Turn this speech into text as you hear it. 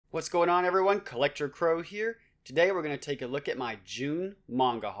What's going on, everyone? Collector Crow here. Today we're going to take a look at my June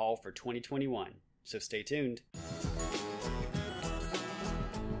manga haul for 2021, so stay tuned.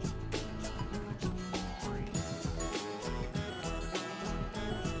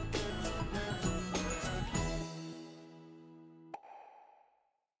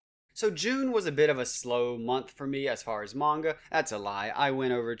 So June was a bit of a slow month for me as far as manga. That's a lie. I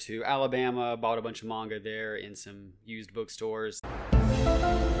went over to Alabama, bought a bunch of manga there in some used bookstores.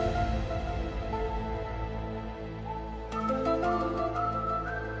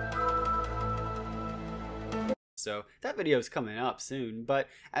 So that video is coming up soon, but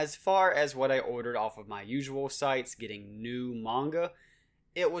as far as what I ordered off of my usual sites, getting new manga,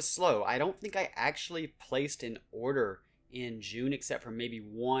 it was slow. I don't think I actually placed an order in June except for maybe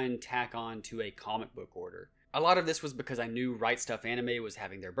one tack on to a comic book order. A lot of this was because I knew RightStufAnime was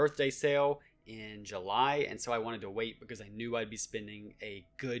having their birthday sale in July, and so I wanted to wait because I knew I'd be spending a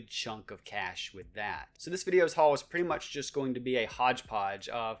good chunk of cash with that. So this video's haul is pretty much just going to be a hodgepodge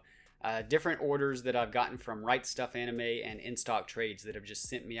of different orders that I've gotten from RightStufAnime and InStockTrades that have just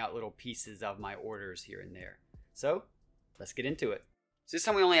sent me out little pieces of my orders here and there. So let's get into it. So this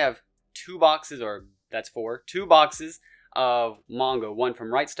time we only have two boxes, or that's four, two boxes of manga, one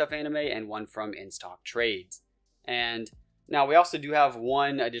from RightStufAnime and one from InStockTrades. And now we also do have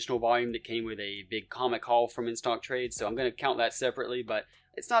one additional volume that came with a big comic haul from InStockTrades, so I'm going to count that separately, but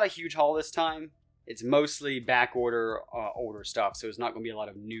it's not a huge haul this time. It's mostly back order, older stuff, so it's not going to be a lot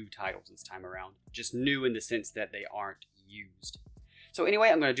of new titles this time around. Just new in the sense that they aren't used. So anyway,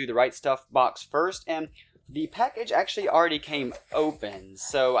 I'm going to do the Right Stuff box first, and the package actually already came open,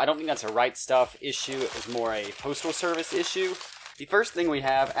 so I don't think that's a Right Stuff issue. It was more a postal service issue. The first thing we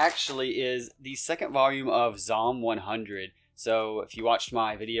have actually is the second volume of Zom 100. So if you watched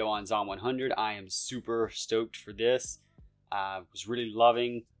my video on Zom 100, I am super stoked for this. I was really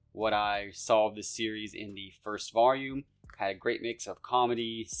loving what I saw of this series in the first volume. Had a great mix of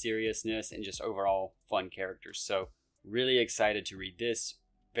comedy, seriousness, and just overall fun characters. So really excited to read this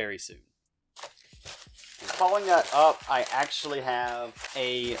very soon. And following that up, I actually have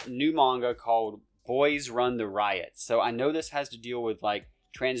a new manga called Boys Run the Riot. So I know this has to deal with like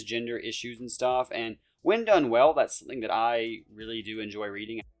transgender issues and stuff, and when done well, that's something that I really do enjoy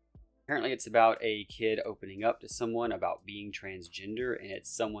reading. Apparently it's about a kid opening up to someone about being transgender, and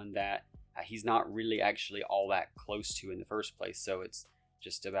it's someone that he's not really actually all that close to in the first place. So it's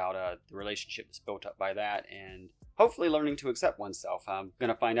just about the relationship that's built up by that, and hopefully learning to accept oneself. I'm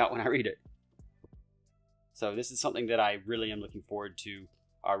going to find out when I read it. So this is something that I really am looking forward to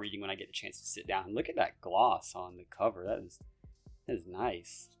reading when I get a chance to sit down. And look at that gloss on the cover. That is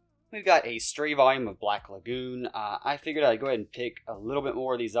nice. We've got a stray volume of Black Lagoon. I figured I'd go ahead and pick a little bit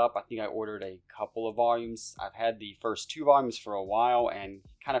more of these up. I think I ordered a couple of volumes. I've had the first two volumes for a while and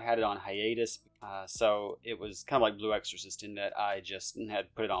kind of had it on hiatus. So it was kind of like Blue Exorcist in that I just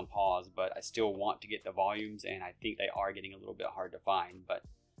had put it on pause, but I still want to get the volumes, and I think they are getting a little bit hard to find. But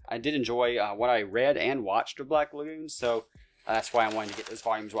I did enjoy what I read and watched of Black Lagoon, so that's why I'm wanting to get those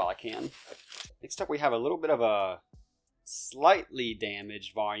volumes while I can. Next up, we have a little bit of a slightly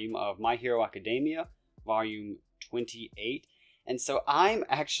damaged volume of My Hero Academia, volume 28. And so I'm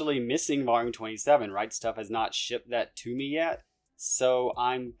actually missing volume 27. Right Stuff has not shipped that to me yet. So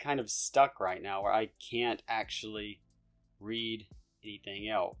I'm kind of stuck right now where I can't actually read anything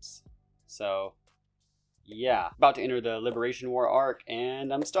else. So yeah, about to enter the Liberation War arc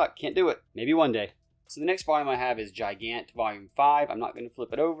and I'm stuck. Can't do it. Maybe one day. So the next volume I have is Gigant volume 5. I'm not going to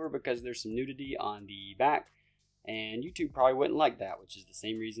flip it over because there's some nudity on the back. And YouTube probably wouldn't like that, which is the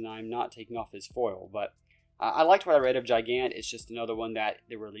same reason I'm not taking off this foil. But I liked what I read of Gigant. It's just another one that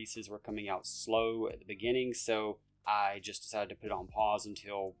the releases were coming out slow at the beginning, so I just decided to put it on pause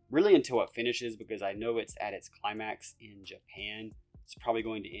until it finishes, because I know it's at its climax in Japan. It's probably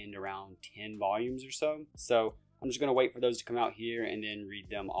going to end around 10 volumes or so. So I'm just going to wait for those to come out here and then read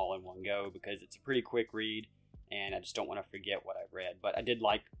them all in one go, because it's a pretty quick read and I just don't want to forget what I've read. But I did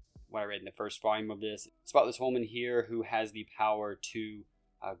like what I read in the first volume of this. It's about this woman here who has the power to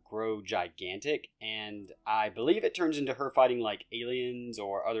grow gigantic, and I believe it turns into her fighting like aliens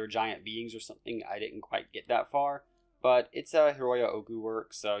or other giant beings or something. I didn't quite get that far, but it's a Hiroya Oku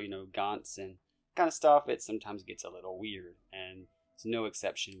work, so you know, Gantz and kind of stuff, it sometimes gets a little weird, and it's no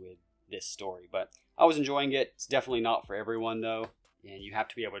exception with this story. But I was enjoying it. It's definitely not for everyone though, and you have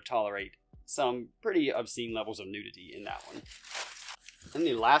to be able to tolerate some pretty obscene levels of nudity in that one. And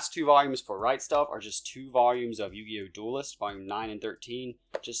the last two volumes for Right Stuff are just two volumes of Yu-Gi-Oh! Duelist, volume 9 and 13.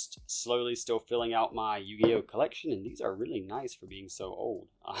 Just slowly still filling out my Yu-Gi-Oh! Collection, and these are really nice for being so old.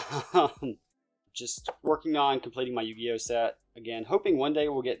 just working on completing my Yu-Gi-Oh set. Again, hoping one day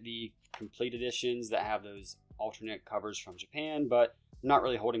we'll get the complete editions that have those alternate covers from Japan, but I'm not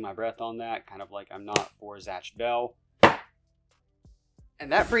really holding my breath on that, kind of like I'm not for Zatch Bell.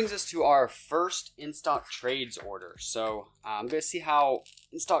 And that brings us to our first InStockTrades order. So I'm going to see how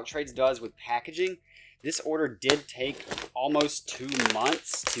InStockTrades does with packaging. This order did take almost 2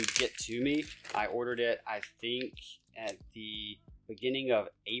 months to get to me. I ordered it, I think, at the beginning of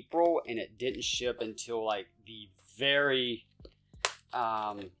April, and it didn't ship until like the very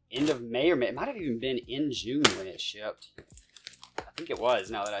end of May, or it might have even been in June when it shipped. I think it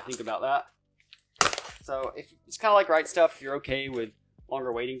was, now that I think about that. So if it's kind of like Right Stuff, if you're okay with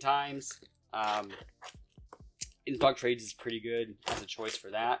longer waiting times, InStockTrades is pretty good as a choice for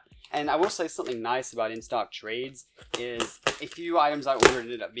that. And I will say something nice about InStockTrades is a few items I ordered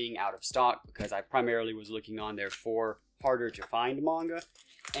ended up being out of stock because I primarily was looking on there for harder to find manga.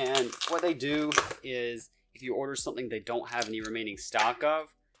 And what they do is if you order something they don't have any remaining stock of,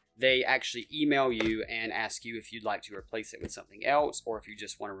 they actually email you and ask you if you'd like to replace it with something else or if you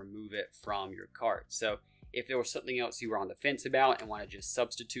just want to remove it from your cart. So if there was something else you were on the fence about and want to just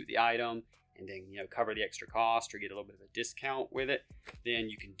substitute the item and then, you know, cover the extra cost or get a little bit of a discount with it, then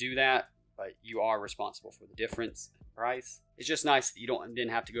you can do that, but you are responsible for the difference in price. It's just nice that you don't then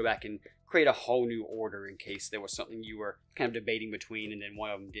have to go back and create a whole new order in case there was something you were kind of debating between and then one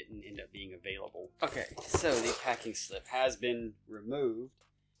of them didn't end up being available. Okay, so the packing slip has been removed,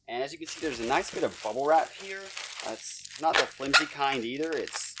 and as you can see there's a nice bit of bubble wrap here. It's not the flimsy kind either,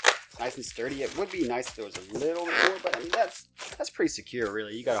 it's nice and sturdy. It would be nice if there was a little bit more, but I mean that's pretty secure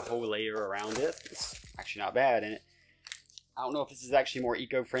really. You got a whole layer around it. It's actually not bad, and I don't know if this is actually more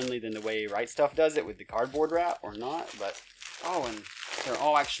eco-friendly than the way Right Stuff does it with the cardboard wrap or not, but oh, and they're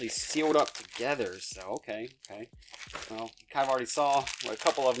all actually sealed up together, so okay. Well, you kind of already saw what a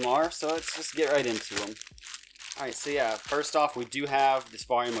couple of them are, so let's just get right into them. Alright, so yeah, first off we do have this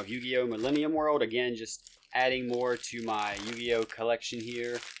volume of Yu-Gi-Oh! Millennium World. Again, just adding more to my Yu-Gi-Oh! Collection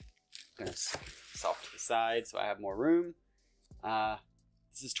here. I'm going to this off to the side so I have more room.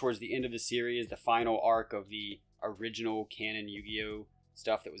 This is towards the end of the series, the final arc of the original canon Yu-Gi-Oh!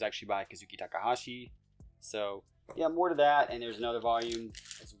 Stuff that was actually by Kazuki Takahashi. So yeah, more to that, and there's another volume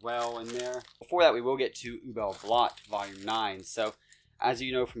as well in there. Before that, we will get to Ubel Blot Volume 9. So as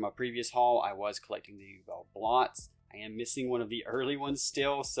you know from a previous haul, I was collecting the Ubel Blots. I am missing one of the early ones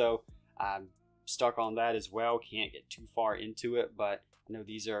still, so I'm stuck on that as well. Can't get too far into it, but I know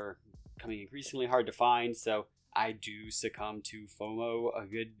these are becoming increasingly hard to find, so I do succumb to FOMO a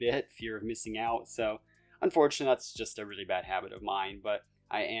good bit, fear of missing out. So unfortunately, that's just a really bad habit of mine, but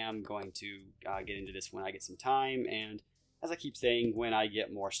I am going to get into this when I get some time, and as I keep saying, when I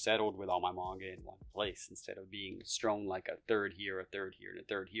get more settled with all my manga in one place, instead of being strewn like a third here, a third here, and a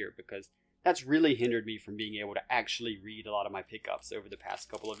third here, because that's really hindered me from being able to actually read a lot of my pickups over the past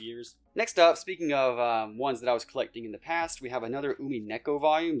couple of years. Next up, speaking of ones that I was collecting in the past, we have another Umi Neko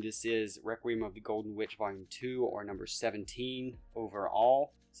volume. This is Requiem of the Golden Witch Volume 2, or number 17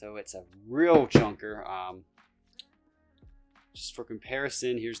 overall. So it's a real chunker. Just for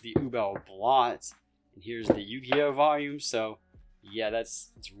comparison, here's the Ubel Blot, and here's the Yu-Gi-Oh! Volume. So yeah,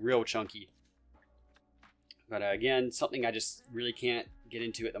 it's real chunky. But again, something I just really can't get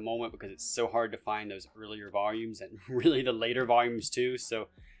into at the moment because it's so hard to find those earlier volumes and really the later volumes too. So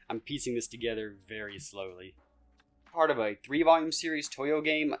I'm piecing this together very slowly. Part of a 3-volume series Toyo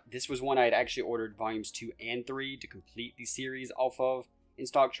game. This was one I had actually ordered volumes 2 and 3 to complete the series off of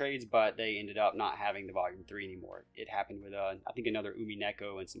InStockTrades, but they ended up not having the volume 3 anymore. It happened with I think another Umi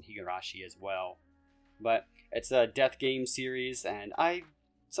Neko and some Higurashi as well. But it's a death game series, and I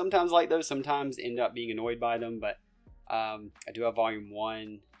sometimes like those, sometimes end up being annoyed by them, but I do have volume 1,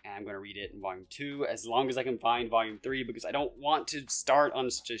 and I'm going to read it in volume 2 as long as I can find volume 3, because I don't want to start on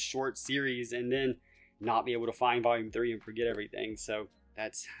such a short series and then not be able to find volume 3 and forget everything. So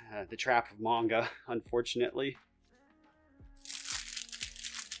that's the trap of manga, unfortunately.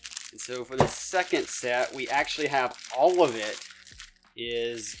 And so for the second set, we actually have all of it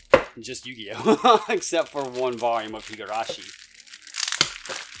is just Yu-Gi-Oh! Except for one volume of Higurashi.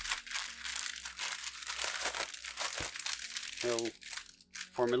 So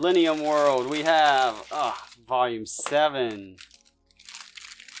for Millennium World, we have Volume 7,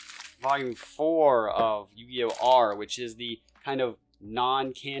 Volume 4 of Yu-Gi-Oh! R, which is the kind of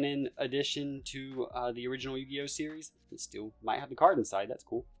non-canon addition to the original Yu-Gi-Oh! Series. It still might have the card inside, that's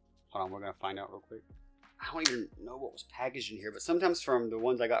cool. Hold on, we're going to find out real quick. I don't even know what was packaged in here, but sometimes from the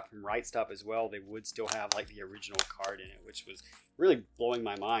ones I got from Right Stuff as well, they would still have like the original card in it, which was really blowing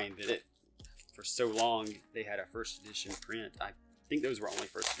my mind that for so long they had a first edition print. I think those were only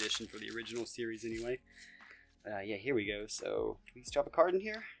first edition for the original series anyway. Yeah, here we go. So, do we drop a card in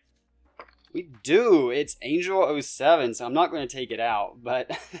here? We do! It's Angel07, so I'm not going to take it out, but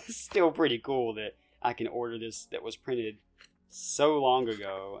it's still pretty cool that I can order this that was printed so long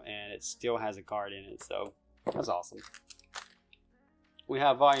ago, and it still has a card in it, so that's awesome. We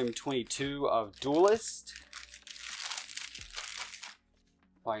have volume 22 of Duelist,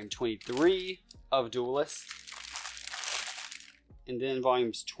 volume 23 of Duelist, and then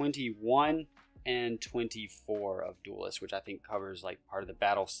volumes 21 and 24 of Duelist, which I think covers like part of the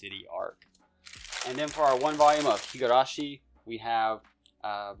Battle City arc. And then for our one volume of Higurashi, we have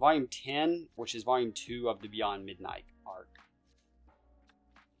volume 10, which is volume 2 of the Beyond Midnight arc.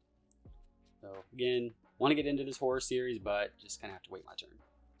 So again, want to get into this horror series, but just kind of have to wait my turn.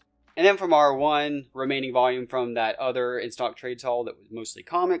 And then from our one remaining volume from that other InStockTrades haul that was mostly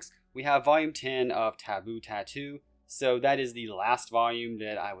comics, we have volume 10 of Taboo Tattoo. So that is the last volume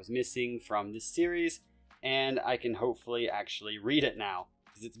that I was missing from this series, and I can hopefully actually read it now.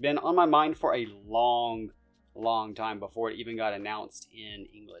 It's been on my mind for a long time before it even got announced in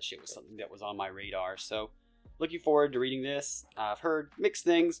English. It was something that was on my radar. So looking forward to reading this. I've heard mixed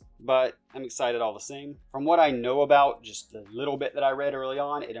things, but I'm excited all the same. From what I know about, just the little bit that I read early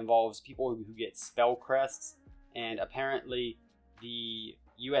on, it involves people who get spell crests, and apparently the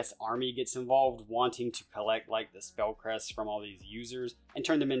US Army gets involved wanting to collect like the spell crests from all these users and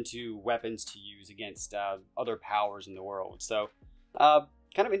turn them into weapons to use against other powers in the world. So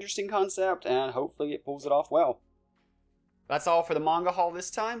kind of interesting concept, and hopefully it pulls it off well. That's all for the manga haul this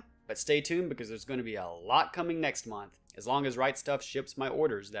time, but stay tuned because there's going to be a lot coming next month, as long as Right Stuff ships my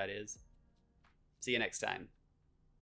orders, that is. See you next time.